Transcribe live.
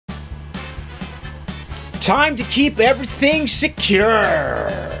Time to keep everything secure.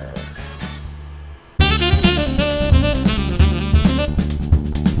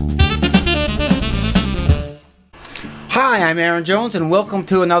 Hi, I'm Aaron Jones and welcome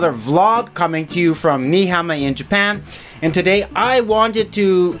to another vlog coming to you from Nihama in Japan. And today I wanted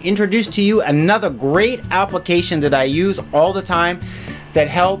to introduce to you another great application that I use all the time that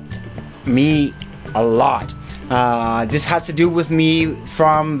helped me a lot. This has to do with me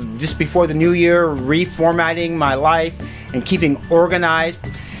from just before the new year, reformatting my life and keeping organized.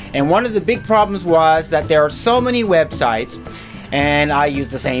 And one of the big problems was that there are so many websites and I use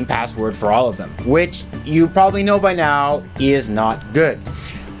the same password for all of them, which you probably know by now is not good.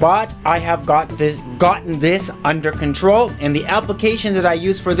 But I have gotten this under control, and the application that I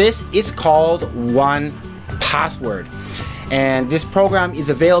use for this is called 1Password. And this program is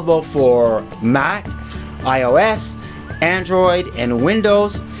available for Mac, iOS, Android, and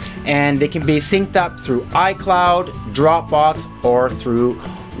Windows, and they can be synced up through iCloud, Dropbox, or through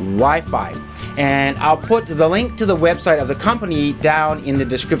Wi-Fi. And I'll put the link to the website of the company down in the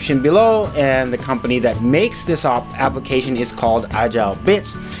description below, and the company that makes this application is called Agile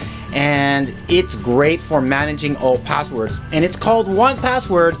Bits, and it's great for managing all passwords. And it's called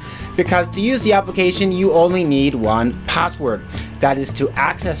 1Password because to use the application you only need one password. That is to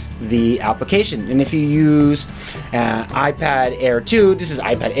access the application. And if you use iPad Air 2, this is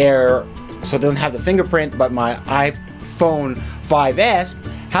iPad Air, so it doesn't have the fingerprint, but my iPhone 5S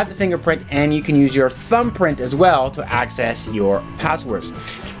has a fingerprint, and you can use your thumbprint as well to access your passwords.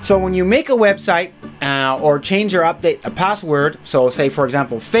 So when you make a website or change or update a password, so say for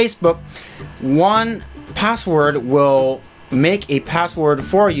example Facebook, 1Password will make a password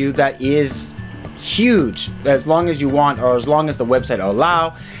for you that is huge, as long as you want or as long as the website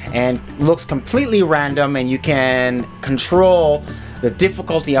allow, and looks completely random, and you can control the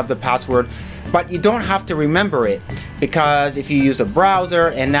difficulty of the password. But you don't have to remember it, because if you use a browser,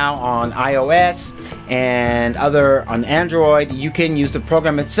 and now on iOS and on Android, you can use the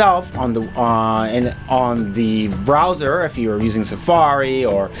program itself on the browser if you're using Safari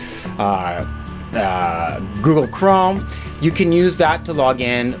or Google Chrome. You can use that to log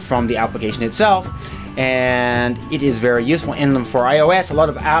in from the application itself, and it is very useful. And for iOS, a lot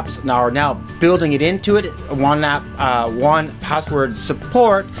of apps are now building it into it, 1Password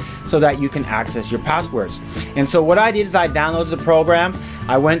support, so that you can access your passwords. And so what I did is I downloaded the program,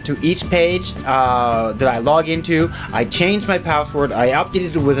 I went to each page that I log into, I changed my password, I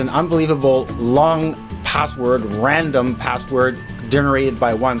updated it with an unbelievable long password, random password generated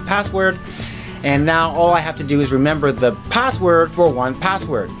by 1Password. And now all I have to do is remember the password for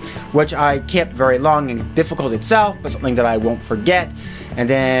 1Password, which I kept very long and difficult itself, but something that I won't forget. And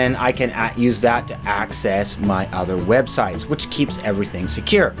then I can use that to access my other websites, which keeps everything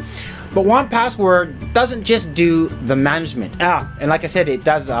secure. But 1Password doesn't just do the management. And like I said, it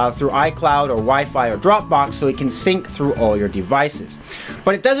does through iCloud or Wi-Fi or Dropbox, so it can sync through all your devices.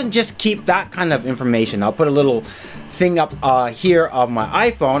 But it doesn't just keep that kind of information. I'll put a little thing up here of my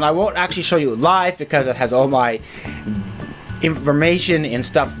iPhone. I won't actually show you live because it has all my information and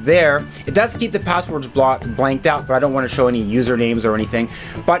stuff there. It does keep the passwords blanked out, but I don't want to show any usernames or anything.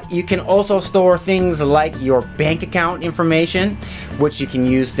 But you can also store things like your bank account information, which you can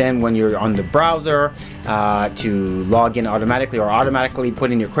use then when you're on the browser to log in automatically, or automatically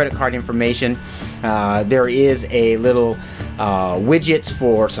put in your credit card information. There is a little widgets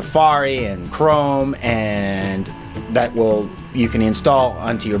for Safari and Chrome, and that you can install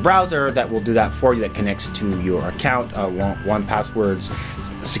onto your browser that will do that for you, that connects to your account, 1Password's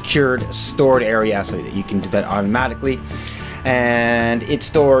secured stored area, so that you can do that automatically. And it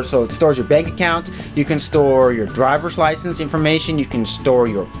stores your bank account, you can store your driver's license information, you can store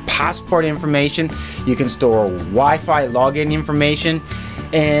your passport information, you can store Wi-Fi login information,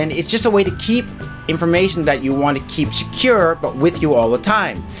 and it's just a way to keep information that you want to keep secure but with you all the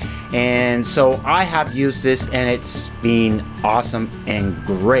time. And so I have used this, and it's been awesome and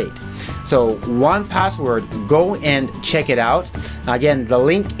great. So 1Password, go and check it out. Again, the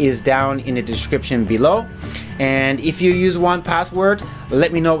link is down in the description below. And if you use 1Password,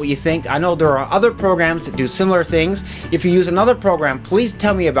 let me know what you think. I know there are other programs that do similar things. If you use another program, please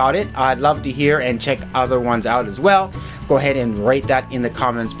tell me about it. I'd love to hear and check other ones out as well. Go ahead and rate that in the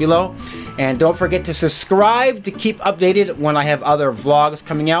comments below. And don't forget to subscribe to keep updated when I have other vlogs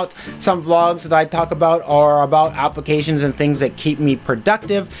coming out. Some vlogs that I talk about are about applications and things that keep me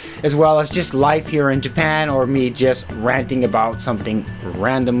productive, as well as just life here in Japan, or me just ranting about something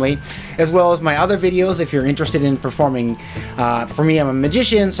randomly, as well as my other videos if you're interested in performing. For me, I'm a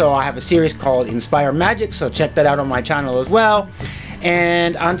magician, so I have a series called Inspire Magic, so check that out on my channel as well.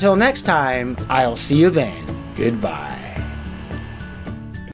 And until next time, I'll see you then. Goodbye.